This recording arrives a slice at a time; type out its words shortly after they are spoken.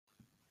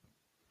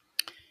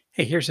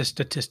Hey, here's a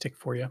statistic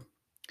for you.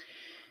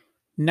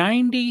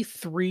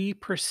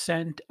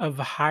 93% of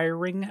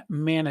hiring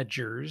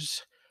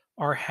managers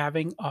are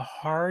having a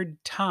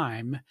hard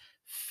time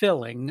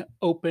filling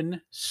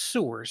open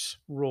source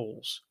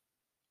roles.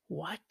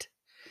 What?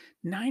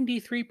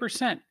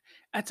 93%.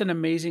 That's an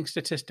amazing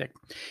statistic.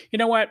 You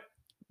know what?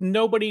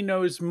 Nobody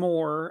knows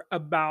more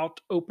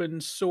about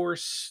open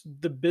source,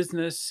 the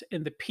business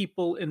and the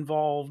people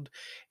involved,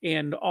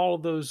 and all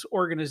of those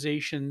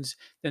organizations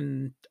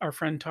than our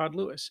friend Todd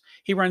Lewis.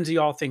 He runs the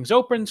All Things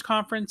Opens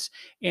conference,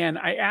 and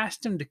I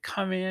asked him to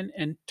come in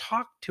and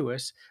talk to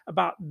us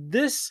about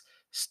this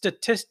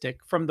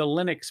statistic from the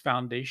Linux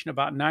Foundation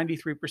about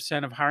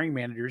 93% of hiring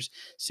managers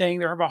saying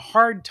they have a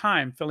hard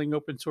time filling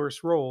open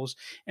source roles,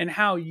 and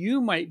how you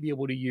might be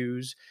able to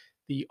use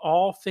the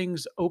All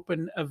Things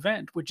Open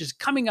event, which is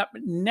coming up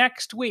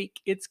next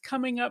week. It's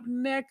coming up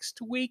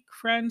next week,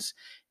 friends.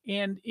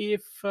 And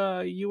if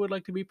you would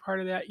like to be part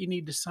of that, you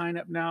need to sign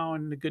up now.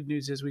 And the good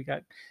news is we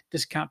got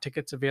discount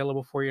tickets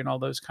available for you and all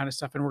those kind of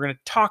stuff. And we're going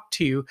to talk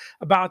to you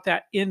about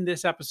that in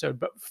this episode.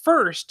 But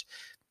first,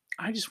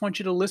 I just want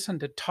you to listen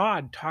to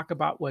Todd talk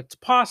about what's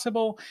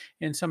possible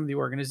and some of the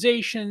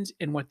organizations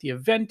and what the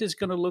event is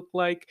going to look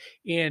like.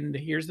 And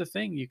here's the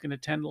thing: you can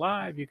attend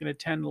live, you can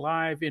attend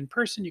live in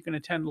person, you can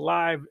attend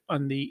live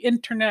on the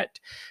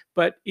internet,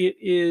 but it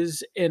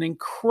is an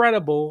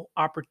incredible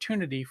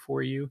opportunity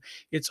for you.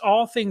 It's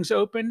All Things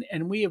Open,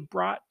 and we have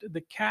brought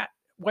the cat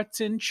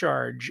what's in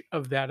charge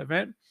of that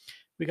event.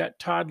 We got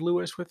Todd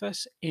Lewis with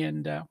us,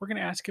 and we're going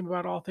to ask him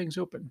about All Things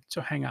Open.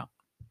 So hang out.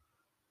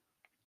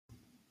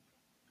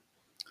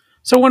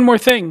 So, one more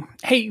thing.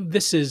 Hey,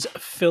 this is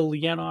Phil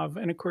Yanov.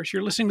 And of course,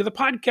 you're listening to the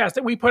podcast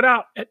that we put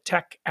out at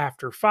Tech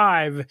After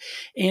 5.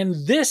 And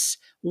this,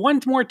 one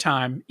more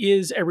time,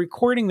 is a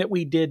recording that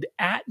we did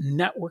at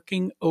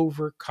Networking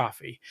Over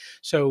Coffee.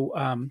 So,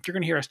 you're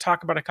going to hear us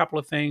talk about a couple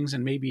of things,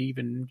 and maybe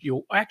even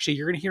you're going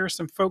to hear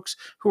some folks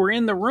who are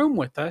in the room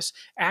with us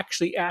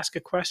actually ask a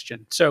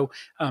question. So,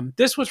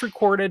 this was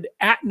recorded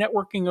at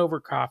Networking Over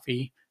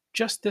Coffee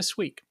just this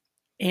week.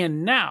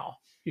 And now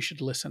you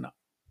should listen up.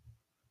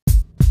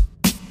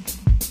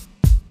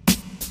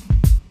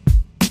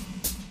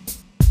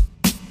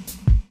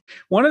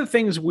 One of the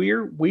things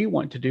we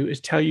want to do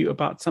is tell you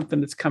about something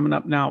that's coming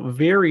up now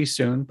very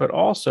soon, but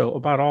also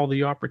about all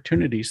the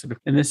opportunities.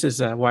 And this is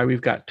why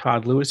we've got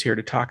Todd Lewis here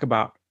to talk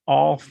about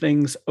All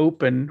Things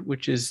Open,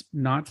 which is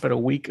not but a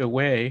week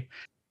away.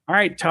 All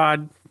right,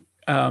 Todd,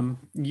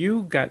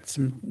 you got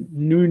some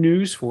new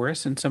news for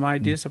us and some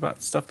ideas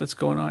about stuff that's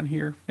going on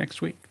here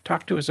next week.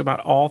 Talk to us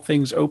about All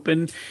Things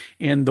Open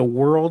and the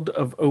world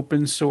of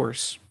open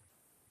source.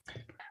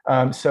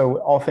 So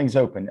All Things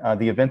Open.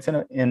 The event's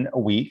in a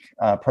week.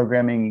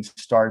 Programming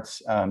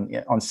starts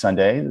on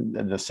Sunday,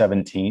 the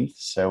 17th.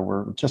 So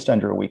we're just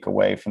under a week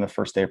away from the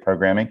first day of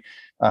programming.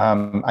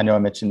 I know I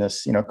mentioned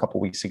this, a couple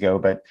weeks ago,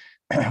 but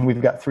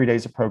we've got 3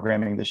 days of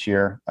programming this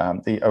year.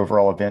 The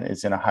overall event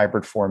is in a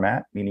hybrid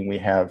format, meaning we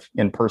have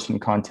in-person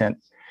content.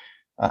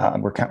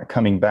 We're kind of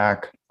coming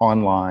back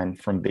online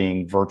from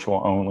being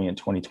virtual only in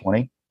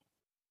 2020.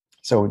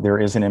 So there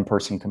is an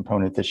in-person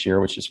component this year,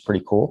 which is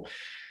pretty cool.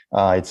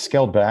 It's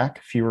scaled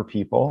back, fewer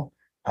people,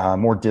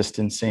 more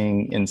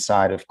distancing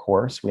inside, of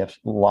course. We have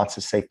lots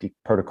of safety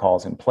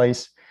protocols in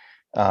place,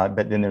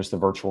 but then there's the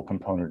virtual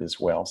component as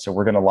well. So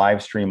we're going to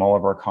live stream all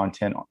of our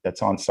content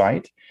that's on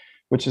site,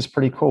 which is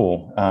pretty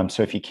cool.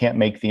 So if you can't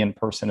make the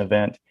in-person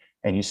event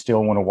and you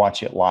still want to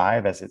watch it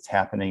live as it's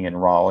happening in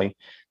Raleigh,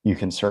 you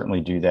can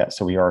certainly do that.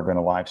 So we are going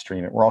to live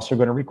stream it. We're also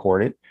going to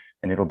record it,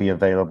 and it'll be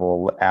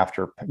available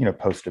after,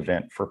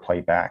 post-event for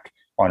playback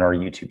on our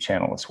YouTube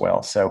channel as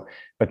well. So,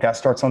 but that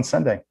starts on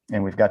Sunday,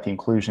 and we've got the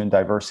inclusion and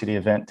diversity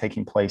event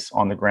taking place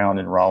on the ground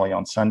in Raleigh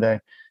on Sunday.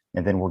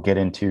 And then we'll get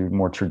into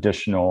more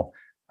traditional,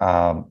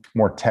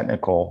 more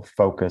technical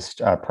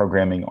focused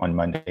programming on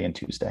Monday and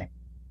Tuesday.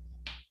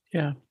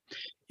 Yeah.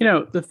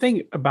 The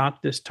thing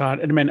about this, Todd,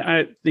 and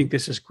I think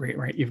this is great,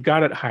 right? You've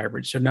got it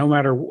hybrid. So no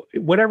matter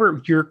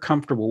whatever you're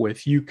comfortable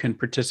with, you can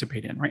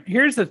participate in, right?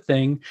 Here's the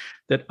thing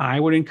that I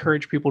would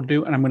encourage people to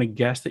do, and I'm going to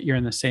guess that you're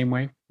in the same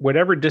way,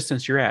 whatever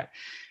distance you're at.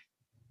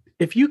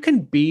 If you can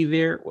be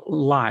there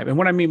live, and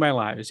what I mean by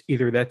live is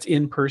either that's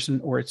in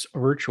person or it's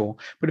virtual,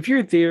 but if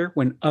you're there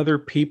when other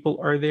people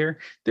are there,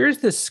 there's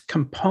this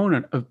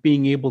component of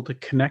being able to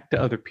connect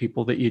to other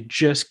people that you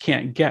just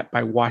can't get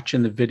by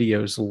watching the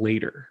videos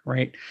later,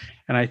 right?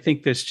 And I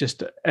think that's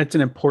an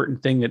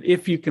important thing, that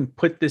if you can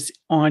put this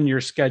on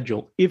your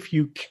schedule, if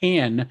you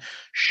can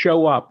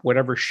show up,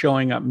 whatever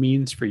showing up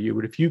means for you,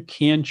 but if you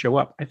can show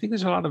up, I think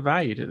there's a lot of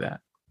value to that.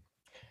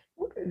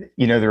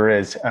 There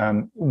is.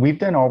 We've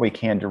done all we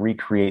can to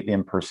recreate the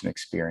in-person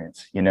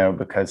experience,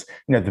 because,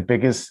 the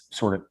biggest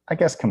sort of, I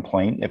guess,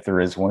 complaint, if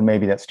there is one,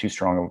 maybe that's too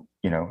strong,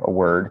 a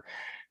word,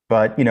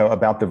 but,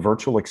 about the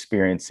virtual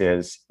experience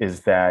is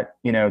that,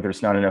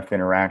 there's not enough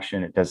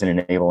interaction. It doesn't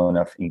enable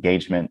enough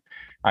engagement.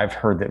 I've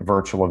heard that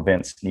virtual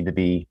events need to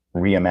be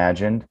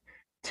reimagined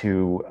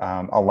to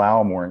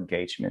allow more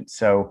engagement.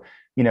 So,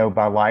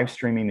 by live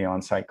streaming the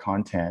on-site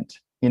content,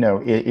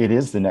 it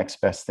is the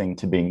next best thing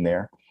to being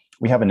there.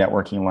 We have a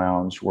networking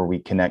lounge where we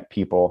connect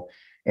people.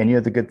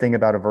 And the good thing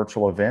about a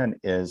virtual event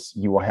is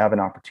you will have an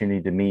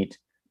opportunity to meet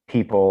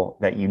people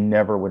that you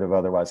never would have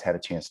otherwise had a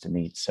chance to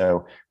meet.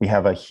 So we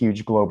have a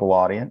huge global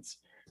audience.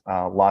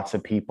 Lots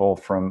of people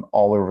from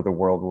all over the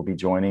world will be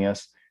joining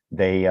us.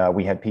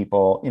 We had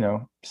people,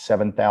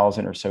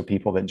 7,000 or so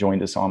people that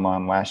joined us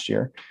online last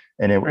year.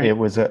 And it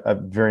was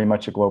a very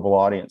much a global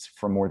audience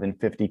from more than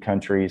 50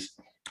 countries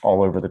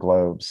all over the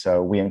globe.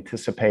 So we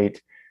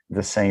anticipate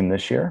the same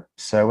this year.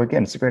 So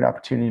again, it's a great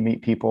opportunity to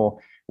meet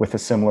people with a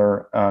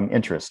similar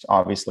interest,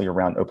 obviously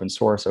around open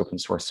source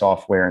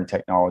software, and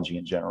technology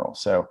in general.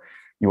 So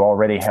you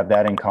already have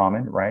that in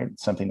common, right?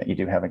 Something that you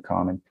do have in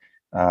common.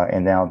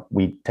 And now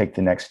we take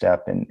the next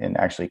step in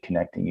actually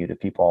connecting you to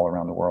people all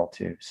around the world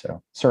too.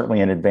 So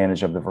certainly an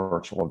advantage of the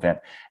virtual event.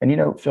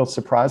 And Phil,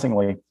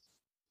 surprisingly,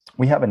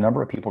 we have a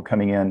number of people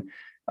coming in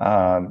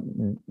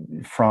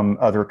from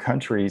other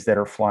countries that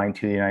are flying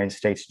to the United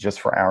States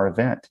just for our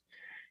event.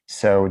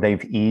 So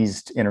they've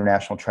eased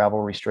international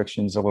travel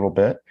restrictions a little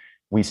bit.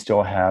 We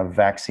still have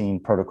vaccine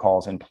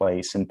protocols in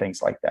place and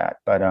things like that.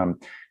 But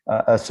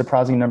a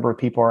surprising number of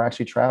people are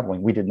actually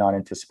traveling. We did not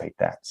anticipate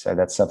that. So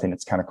that's something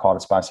that's kind of caught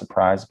us by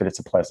surprise, but it's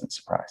a pleasant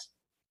surprise.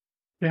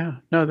 Yeah,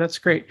 no, that's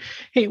great.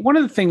 Hey, one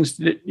of the things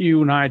that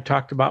you and I had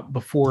talked about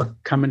before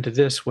coming to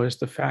this was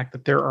the fact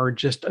that there are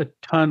just a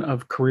ton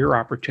of career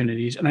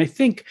opportunities. And I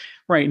think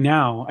right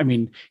now, I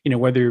mean,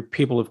 whether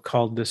people have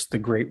called this the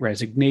Great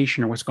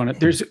Resignation or what's going on,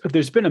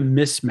 there's been a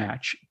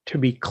mismatch, to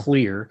be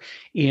clear,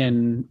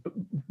 in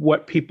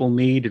what people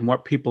need and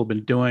what people have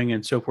been doing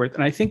and so forth.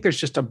 And I think there's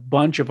just a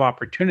bunch of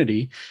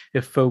opportunity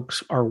if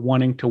folks are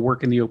wanting to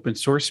work in the open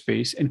source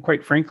space. And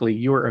quite frankly,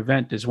 your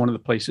event is one of the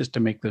places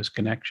to make those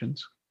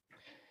connections.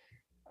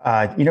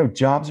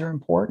 Jobs are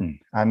important.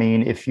 I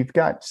mean, if you've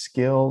got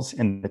skills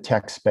in the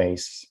tech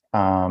space,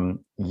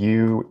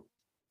 you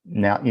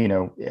now,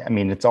 I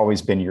mean, it's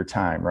always been your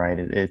time, right?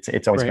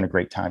 It's always been a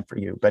great time for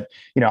you. But,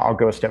 I'll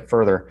go a step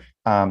further.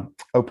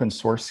 Open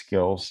source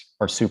skills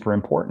are super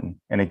important.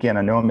 And again,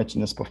 I know I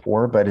mentioned this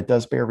before, but it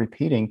does bear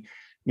repeating.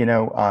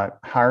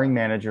 Hiring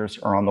managers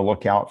are on the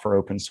lookout for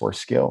open source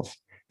skills.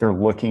 They're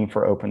looking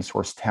for open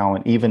source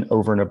talent, even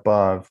over and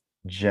above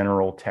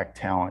general tech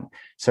talent.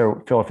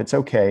 So Phil, if it's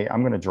okay,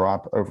 I'm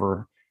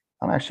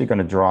actually going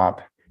to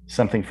drop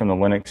something from the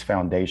Linux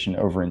Foundation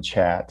over in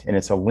chat. And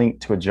it's a link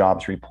to a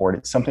jobs report.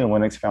 It's something the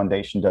Linux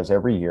Foundation does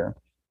every year.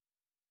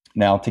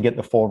 Now, to get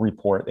the full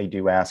report, they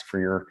do ask for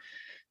your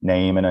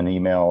name and an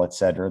email, et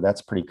cetera.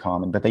 That's pretty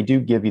common, but they do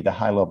give you the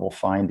high level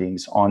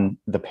findings on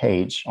the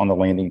page, on the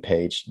landing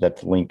page that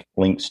the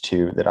links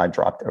to that I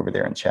dropped over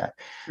there in chat.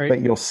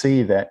 But you'll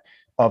see that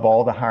of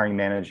all the hiring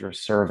managers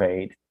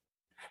surveyed,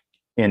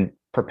 in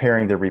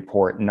preparing the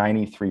report,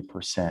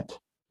 93%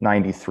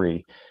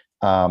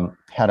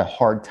 had a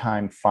hard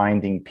time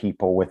finding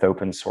people with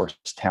open source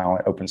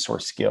talent, open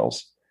source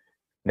skills.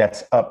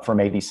 That's up from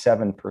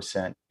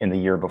 87% in the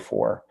year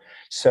before.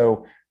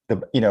 So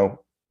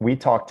we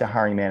talk to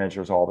hiring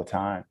managers all the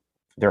time.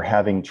 They're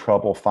having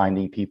trouble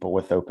finding people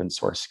with open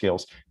source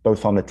skills,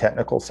 both on the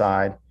technical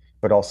side,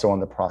 but also on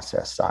the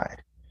process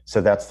side. So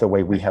that's the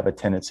way we have a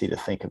tendency to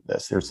think of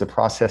this. There's the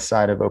process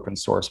side of open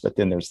source, but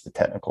then there's the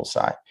technical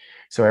side.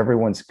 So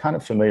everyone's kind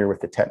of familiar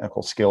with the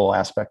technical skill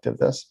aspect of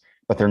this,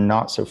 but they're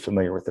not so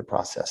familiar with the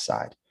process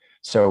side.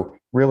 So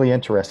really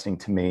interesting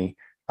to me.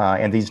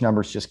 And these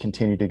numbers just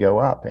continue to go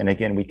up. And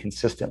again, we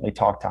consistently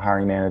talk to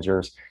hiring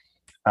managers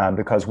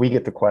because we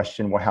get the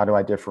question, well, how do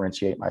I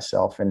differentiate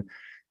myself? And,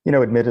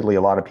 admittedly,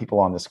 a lot of people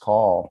on this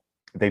call,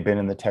 they've been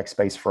in the tech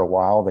space for a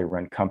while. They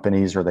run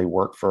companies or they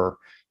work for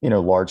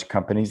large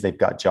companies. They've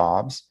got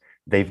jobs,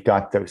 they've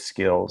got those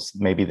skills.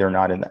 Maybe they're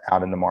not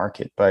out in the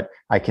market, but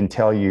I can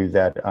tell you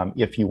that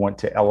if you want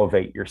to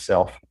elevate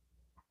yourself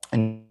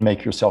and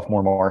make yourself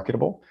more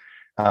marketable,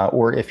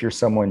 or if you're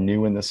someone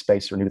new in the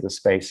space or new to the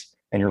space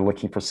and you're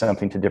looking for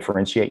something to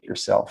differentiate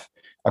yourself,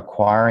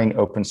 acquiring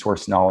open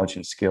source knowledge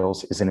and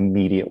skills is an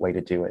immediate way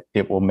to do it.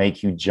 It will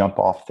make you jump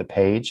off the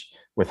page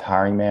with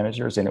hiring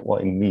managers and it will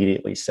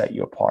immediately set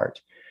you apart.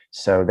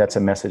 So that's a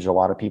message a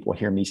lot of people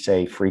hear me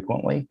say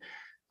frequently.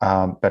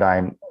 But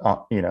I'm,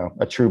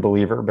 a true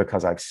believer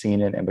because I've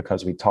seen it and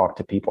because we talk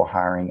to people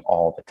hiring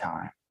all the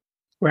time.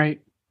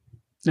 Right.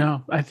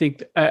 No, I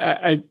think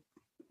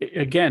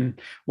again,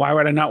 why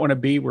would I not want to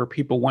be where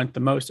people want the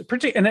most?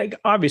 And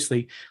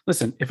obviously,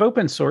 listen, if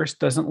open source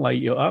doesn't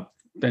light you up,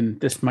 then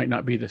this might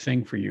not be the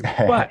thing for you.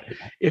 But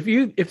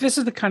if this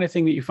is the kind of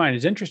thing that you find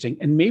is interesting,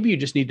 and maybe you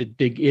just need to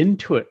dig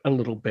into it a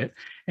little bit,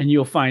 and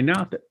you'll find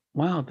out that,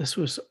 wow, this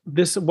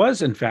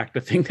was in fact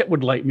a thing that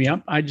would light me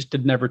up. I just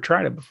had never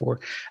tried it before.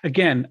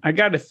 Again, I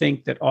got to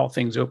think that All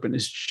Things Open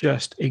is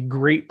just a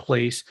great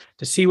place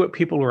to see what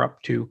people are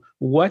up to,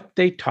 what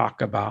they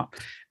talk about,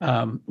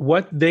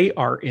 what they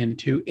are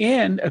into,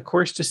 and of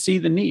course to see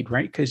the need,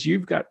 right? Because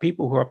you've got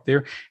people who are up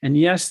there, and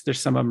yes, there's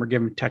some of them are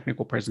giving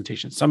technical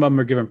presentations, some of them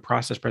are giving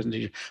process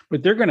presentations,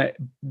 but they're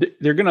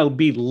gonna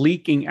be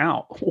leaking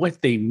out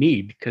what they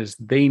need because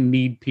they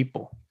need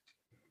people.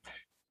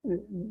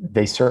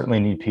 They certainly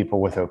need people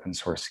with open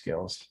source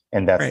skills.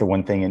 And that's the Right.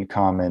 one thing in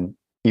common.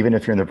 Even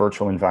if you're in the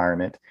virtual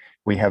environment,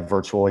 we have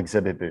virtual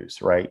exhibit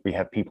booths, right? We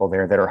have people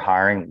there that are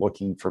hiring,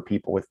 looking for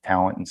people with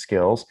talent and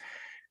skills.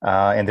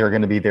 And they're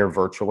going to be there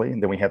virtually.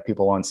 And then we have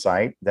people on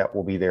site that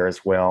will be there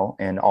as well.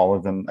 And all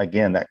of them,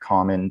 again, that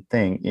common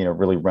thing,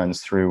 really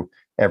runs through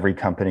every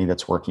company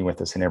that's working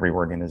with us in every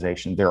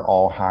organization. They're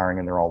all hiring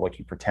and they're all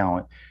looking for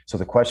talent. So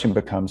the question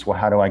becomes, well,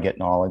 how do I get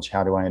knowledge?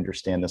 How do I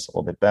understand this a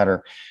little bit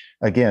better?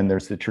 Again,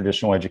 there's the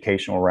traditional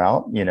educational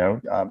route,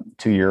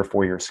 2-year,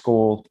 4-year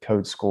school,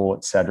 code school,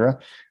 et cetera.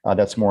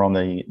 That's more on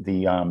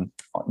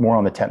more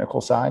on the technical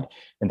side.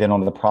 And then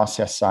on the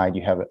process side,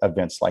 you have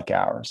events like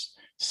ours.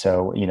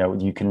 So,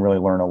 you can really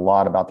learn a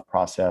lot about the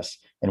process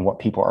and what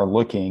people are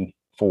looking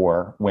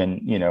for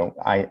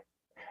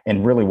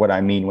and really what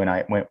I mean when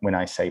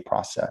I say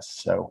process.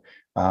 So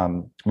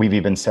we've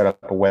even set up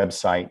a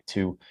website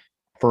to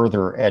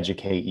further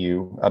educate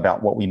you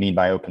about what we mean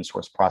by open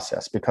source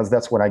process, because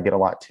that's what I get a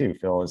lot too,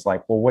 Phil, is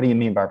like, well, what do you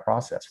mean by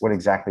process? What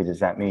exactly does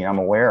that mean? I'm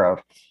aware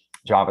of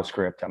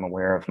JavaScript, I'm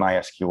aware of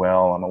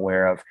MySQL, I'm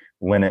aware of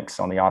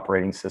Linux on the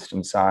operating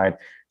system side.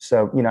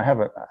 So,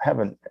 have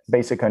a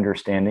basic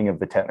understanding of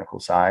the technical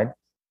side.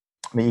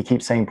 But you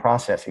keep saying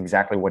process,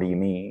 exactly what do you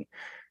mean?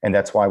 And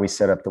that's why we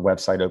set up the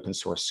website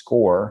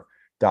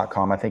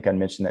OpenSourceScore.com. I think I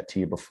mentioned that to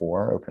you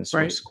before, Open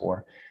Source Right.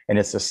 Score. And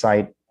it's a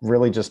site,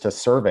 really just a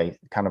survey,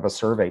 kind of a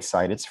survey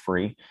site. It's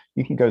free.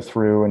 You can go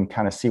through and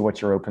kind of see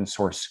what your open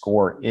source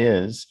score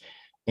is,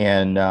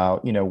 and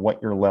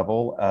what your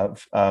level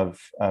of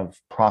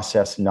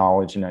process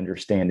knowledge and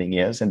understanding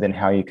is, and then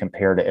how you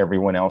compare to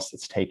everyone else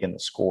that's taken the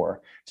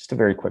score. Just a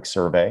very quick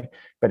survey,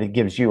 but it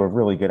gives you a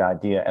really good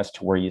idea as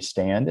to where you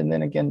stand. And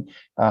then again,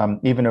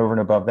 even over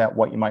and above that,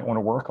 what you might want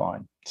to work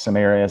on, some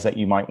areas that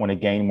you might want to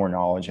gain more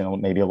knowledge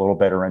and maybe a little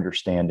better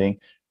understanding,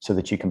 so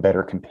that you can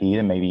better compete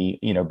and maybe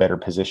better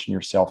position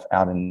yourself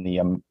out in the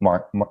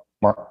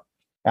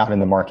out in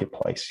the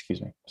marketplace.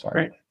 Excuse me.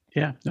 Sorry. Right.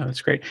 Yeah, no,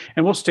 that's great.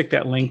 And we'll stick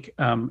that link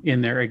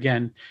in there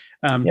again.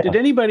 Did Yeah.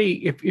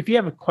 anybody, if you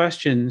have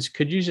questions,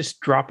 could you just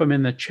drop them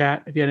in the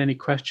chat? If you had any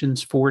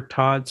questions for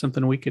Todd,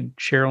 something we could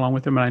share along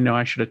with him. And I know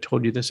I should have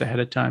told you this ahead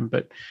of time,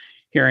 but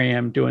here I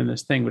am doing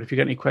this thing. But if you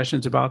got any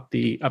questions about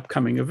the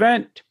upcoming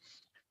event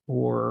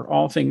or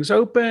all things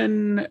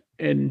open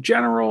in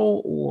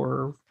general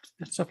or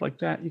stuff like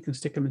that, you can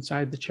stick them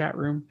inside the chat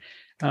room.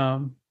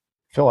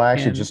 Phil, I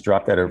actually And just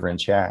dropped that over in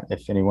chat.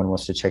 If anyone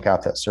wants to check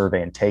out that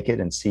survey and take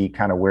it and see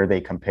kind of where they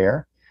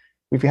compare,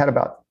 we've had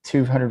about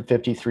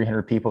 250,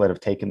 300 people that have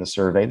taken the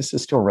survey. This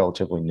is still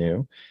relatively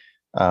new,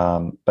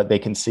 but they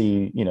can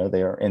see,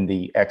 they are in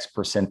the X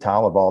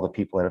percentile of all the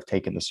people that have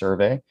taken the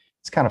survey.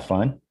 It's kind of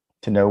fun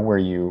to know where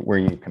you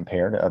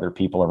compare to other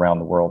people around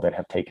the world that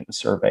have taken the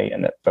survey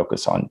and that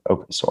focus on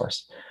open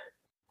source.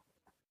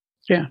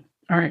 yeah,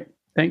 all right.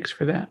 Thanks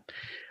for that.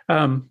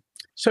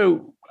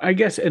 So I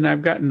guess, and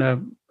I've gotten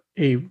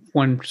a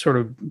one sort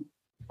of,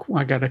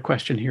 I got a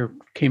question here,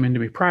 came into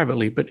me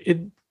privately, but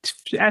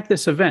at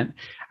this event,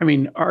 I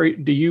mean,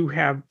 do you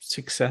have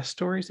success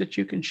stories that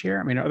you can share?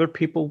 I mean, are other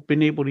people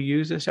been able to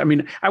use this? I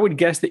mean, I would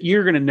guess that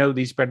you're going to know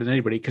these better than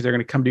anybody, because they're going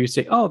to come to you and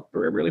say, oh, I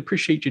really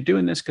appreciate you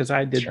doing this because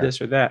I did Sure. this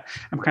or that.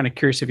 I'm kind of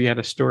curious if you had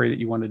a story that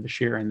you wanted to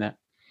share in that.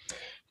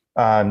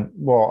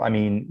 Well, I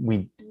mean,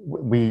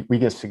 we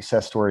get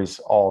success stories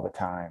all the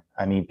time.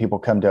 I mean, people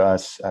come to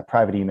us,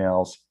 private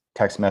emails,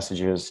 text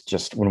messages,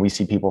 just when we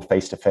see people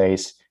face to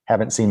face.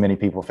 Haven't seen many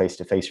people face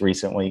to face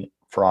recently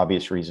for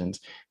obvious reasons,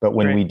 but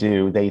when Right. we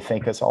do, they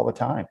thank us all the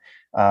time.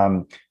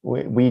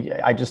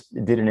 I just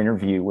did an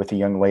interview with a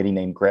young lady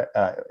named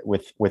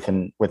with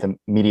a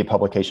media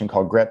publication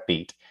called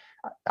GretBeat.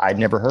 I'd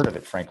never heard of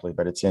it, frankly,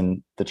 but it's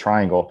in the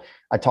Triangle.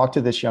 I talked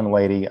to this young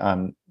lady.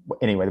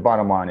 Anyway, the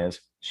bottom line is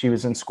she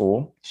was in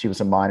school. She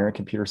was a minor in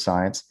computer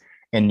science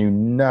and knew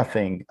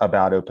nothing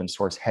about open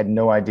source, had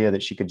no idea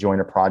that she could join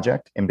a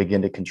project and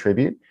begin to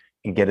contribute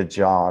and get a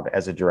job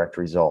as a direct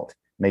result,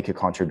 make a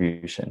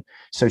contribution.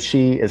 So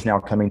she is now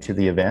coming to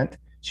the event.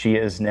 She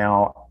is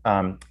now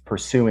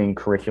pursuing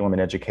curriculum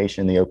and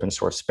education in the open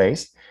source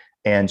space.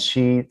 And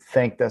she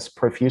thanked us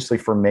profusely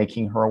for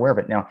making her aware of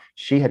it. Now,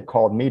 she had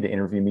called me to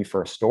interview me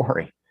for a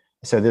story.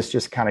 So this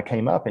just kind of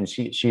came up, and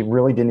she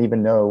really didn't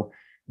even know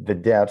the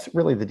depths,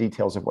 really the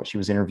details of what she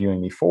was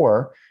interviewing me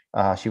for.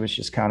 She was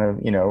just kind of,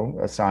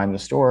 assigned the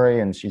story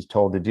and she's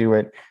told to do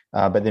it.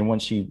 But then when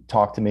she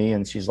talked to me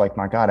and she's like,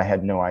 my God, I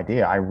had no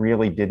idea. I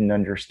really didn't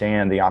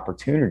understand the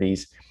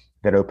opportunities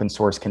that open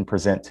source can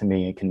present to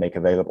me and can make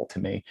available to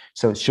me.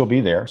 So she'll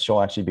be there.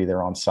 She'll actually be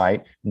there on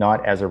site,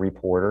 not as a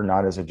reporter,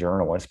 not as a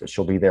journalist, but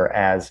she'll be there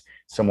as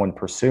someone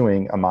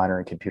pursuing a minor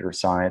in computer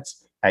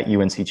science at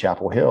UNC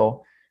Chapel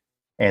Hill.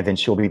 And then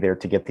she'll be there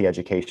to get the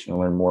education and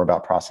learn more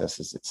about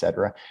processes, et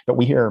cetera. But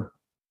we hear,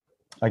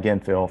 again,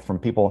 Phil, from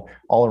people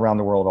all around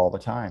the world all the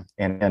time.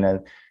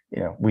 And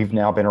we've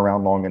now been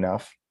around long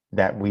enough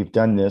that we've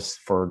done this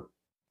for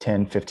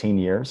 10, 15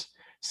 years.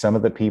 Some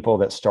of the people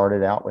that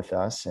started out with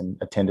us and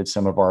attended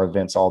some of our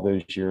events all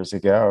those years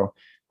ago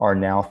are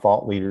now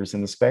thought leaders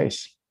in the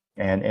space.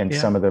 And Yeah.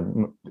 some of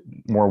the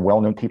more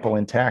well-known people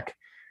in tech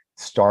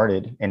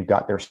started and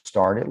got their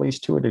start, at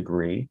least to a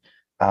degree,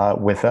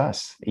 with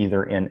us,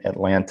 either in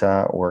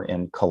Atlanta or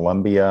in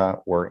Columbia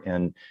or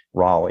in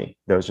Raleigh.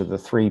 Those are the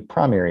three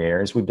primary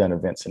areas. We've done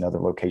events in other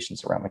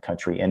locations around the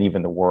country and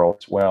even the world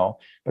as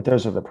well, but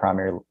those are the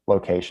primary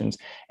locations.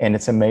 And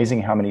it's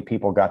amazing how many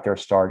people got their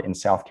start in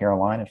South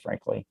Carolina,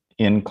 frankly,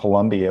 in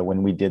Columbia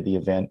when we did the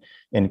event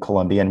in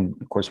Columbia.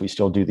 And of course, we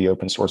still do the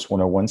Open Source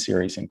 101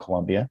 series in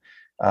Columbia,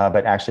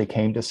 but actually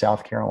came to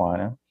South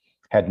Carolina,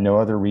 had no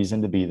other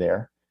reason to be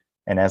there.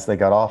 And as they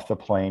got off the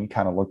plane,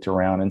 kind of looked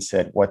around and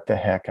said, what the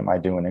heck am I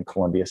doing in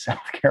Columbia,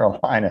 South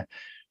Carolina?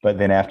 But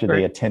then after they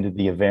Right. attended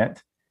the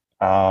event,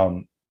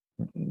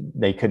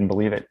 they couldn't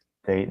believe it.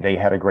 They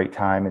had a great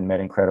time and met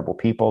incredible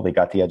people. They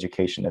got the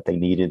education that they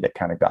needed that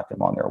kind of got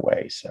them on their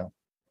way. So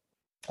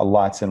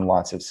lots and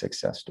lots of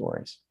success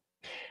stories.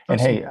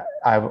 And Awesome. hey,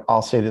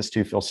 I'll say this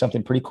too, Phil,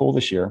 something pretty cool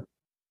this year.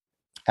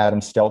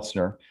 Adam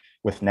Stelzner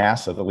with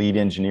NASA, the lead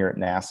engineer at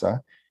NASA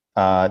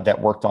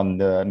that worked on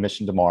the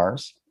mission to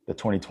Mars, the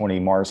 2020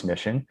 Mars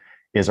mission,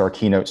 is our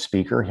keynote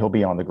speaker. He'll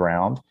be on the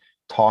ground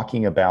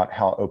talking about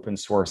how open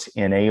source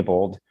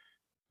enabled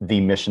the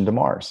mission to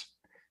Mars.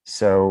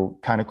 So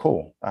kind of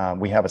cool.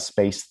 We have a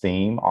space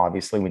theme.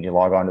 Obviously, when you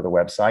log onto the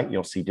website,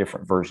 you'll see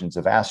different versions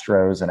of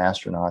astros and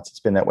astronauts. It's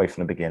been that way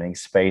from the beginning.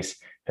 Space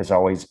has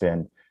always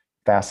been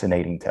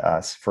fascinating to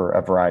us for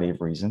a variety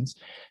of reasons.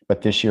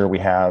 But this year we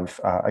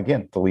have,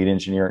 again, the lead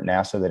engineer at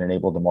NASA that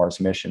enabled the Mars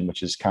mission,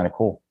 which is kind of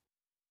cool.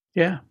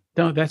 Yeah.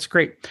 No, that's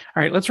great.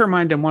 All right. Let's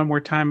remind them one more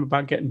time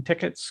about getting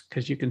tickets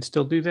because you can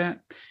still do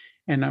that.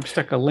 And I've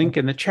stuck a link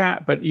in the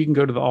chat, but you can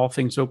go to the All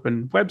Things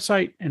Open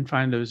website and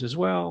find those as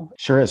well.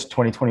 Sure is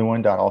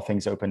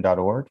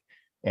 2021.allthingsopen.org.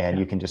 And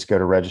you can just go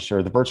to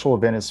register. The virtual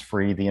event is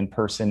free. The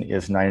in-person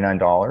is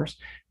 $99,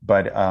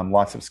 but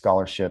lots of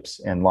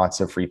scholarships and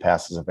lots of free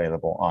passes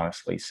available,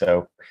 honestly.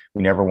 So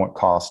we never want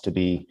cost to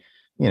be,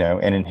 an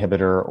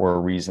inhibitor or a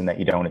reason that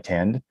you don't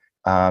attend.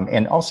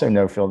 And also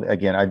know, Phil,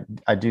 again,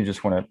 I do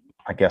just want to,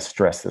 I guess,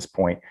 stress this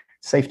point.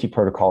 Safety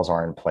protocols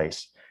are in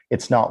place.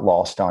 It's not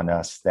lost on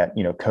us that,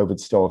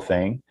 COVID's still a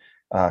thing.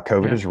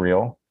 COVID is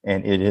real,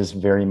 and it is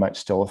very much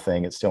still a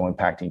thing. It's still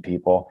impacting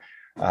people,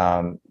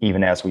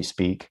 even as we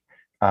speak.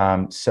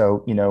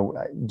 So,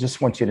 I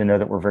just want you to know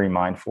that we're very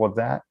mindful of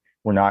that.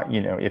 We're not,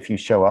 if you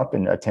show up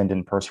and attend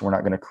in person, we're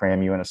not going to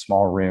cram you in a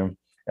small room,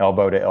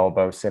 elbow to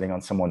elbow, sitting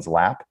on someone's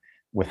lap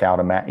without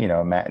a mat,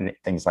 a mat and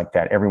things like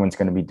that. Everyone's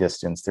going to be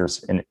distanced.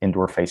 There's an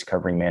indoor face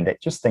covering mandate,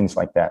 just things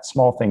like that,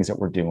 small things that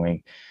we're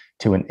doing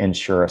to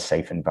ensure a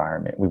safe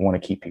environment. We want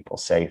to keep people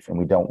safe, and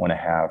we don't want to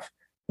have,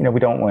 we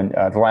don't want,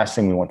 the last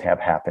thing we want to have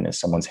happen is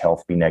someone's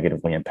health be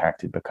negatively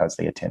impacted because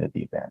they attended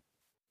the event.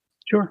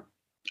 Sure.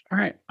 All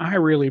right. I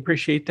really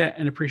appreciate that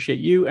and appreciate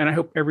you. And I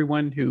hope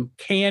everyone who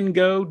can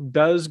go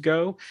does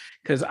go,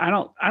 because I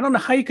don't know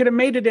how you could have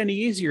made it any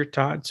easier,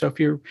 Todd. So if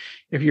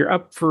you're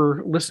up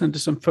for listening to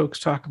some folks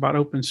talk about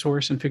open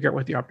source and figure out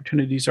what the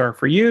opportunities are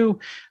for you,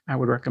 I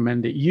would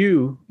recommend that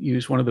you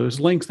use one of those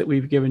links that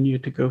we've given you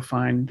to go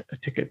find a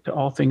ticket to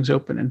All Things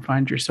Open and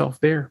find yourself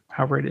there,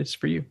 however it is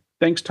for you.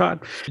 Thanks, Todd.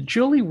 Did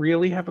Julie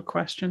really have a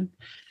question?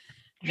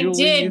 Julie,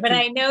 I did, but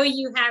I know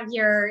you have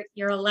your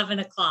 11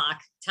 o'clock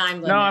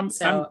time limit.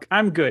 No,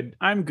 I'm good.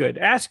 I'm good.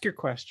 Ask your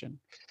question.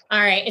 All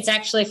right. It's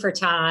actually for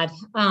Todd.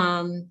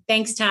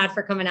 Thanks, Todd,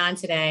 for coming on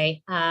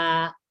today.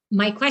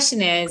 My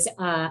question is,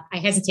 I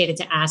hesitated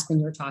to ask when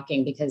you were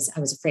talking because I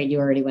was afraid you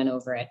already went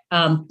over it.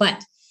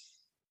 But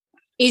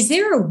is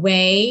there a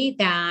way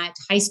that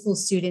high school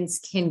students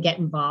can get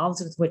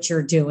involved with what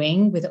you're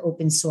doing with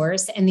open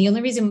source? And the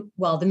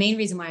main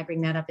reason why I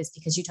bring that up is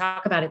because you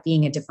talk about it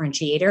being a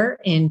differentiator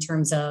in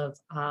terms of,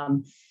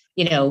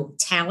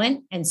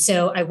 talent. And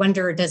so I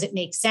wonder, does it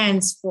make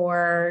sense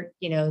for,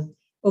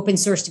 open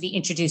source to be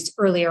introduced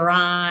earlier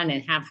on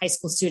and have high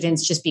school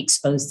students just be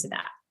exposed to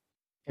that?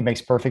 It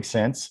makes perfect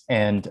sense.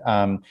 And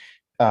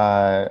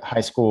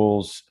high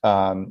schools,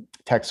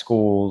 tech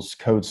schools,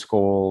 code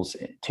schools,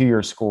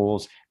 2-year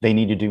schools, they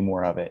need to do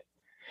more of it.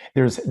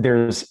 There's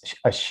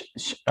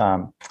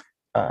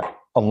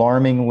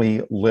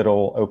alarmingly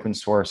little open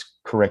source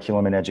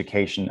curriculum and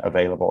education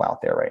available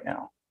out there right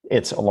now.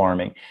 It's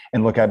alarming.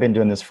 And look, I've been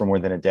doing this for more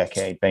than a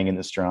decade, banging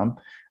this drum.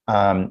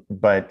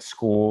 But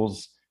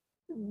schools,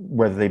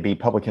 whether they be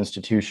public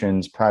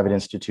institutions, private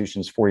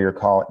institutions, 4-year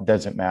college, it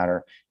doesn't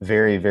matter.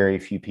 Very, very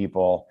few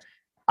people.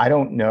 I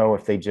don't know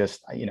if they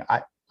just,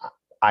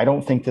 I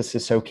don't think this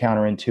is so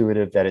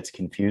counterintuitive that it's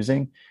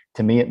confusing.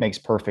 To me, it makes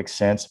perfect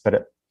sense,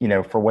 but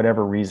for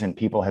whatever reason,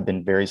 people have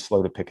been very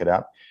slow to pick it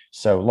up.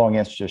 So long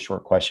answer to a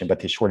short question, but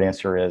the short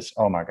answer is,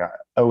 oh my God,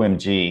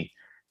 OMG.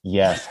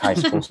 Yes, high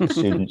school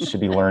students should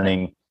be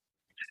learning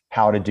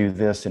how to do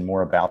this and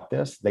more about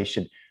this. They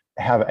should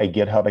have a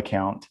GitHub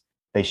account.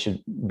 They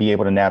should be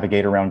able to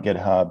navigate around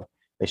GitHub.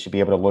 They should be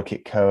able to look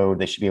at code.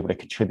 They should be able to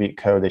contribute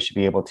code. They should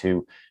be able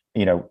to,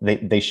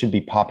 they should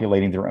be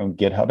populating their own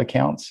GitHub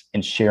accounts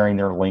and sharing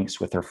their links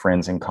with their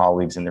friends and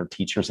colleagues and their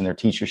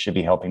teachers should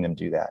be helping them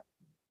do that.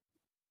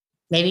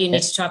 Maybe you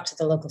need to talk to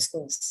the local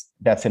schools.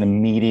 That's an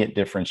immediate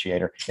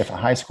differentiator. If a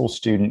high school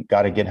student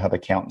got a GitHub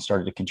account and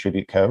started to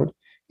contribute code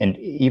and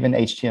even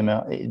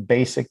HTML,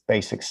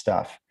 basic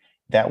stuff,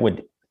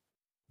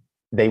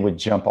 they would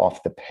jump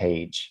off the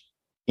page.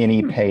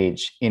 Any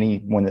page,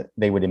 anyone,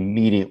 they would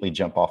immediately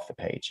jump off the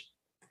page.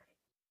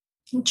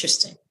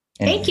 Interesting.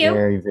 And Thank you.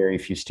 Very, very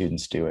few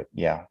students do it.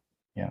 Yeah.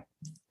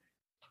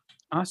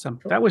 Awesome.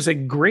 That was a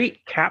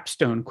great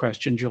capstone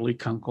question, Julie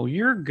Kunkel.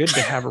 You're good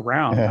to have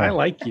around. I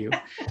like you.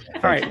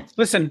 All right.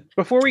 Listen,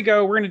 before we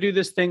go, we're going to do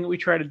this thing that we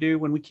try to do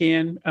when we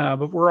can,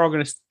 but we're all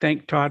going to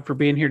thank Todd for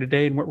being here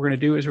today. And what we're going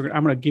to do is I'm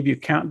going to give you a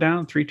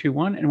countdown, 3, 2,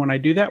 1. And when I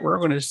do that, we're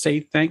going to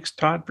say, thanks,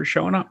 Todd, for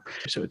showing up.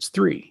 So it's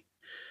 3,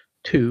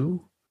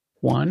 2,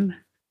 1.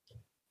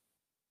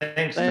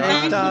 Thanks,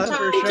 Todd,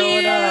 for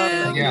showing up.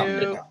 Thank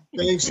you.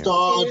 Thanks,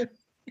 Todd.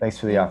 Thanks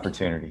for the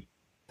opportunity.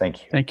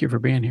 Thank you. Thank you for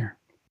being here.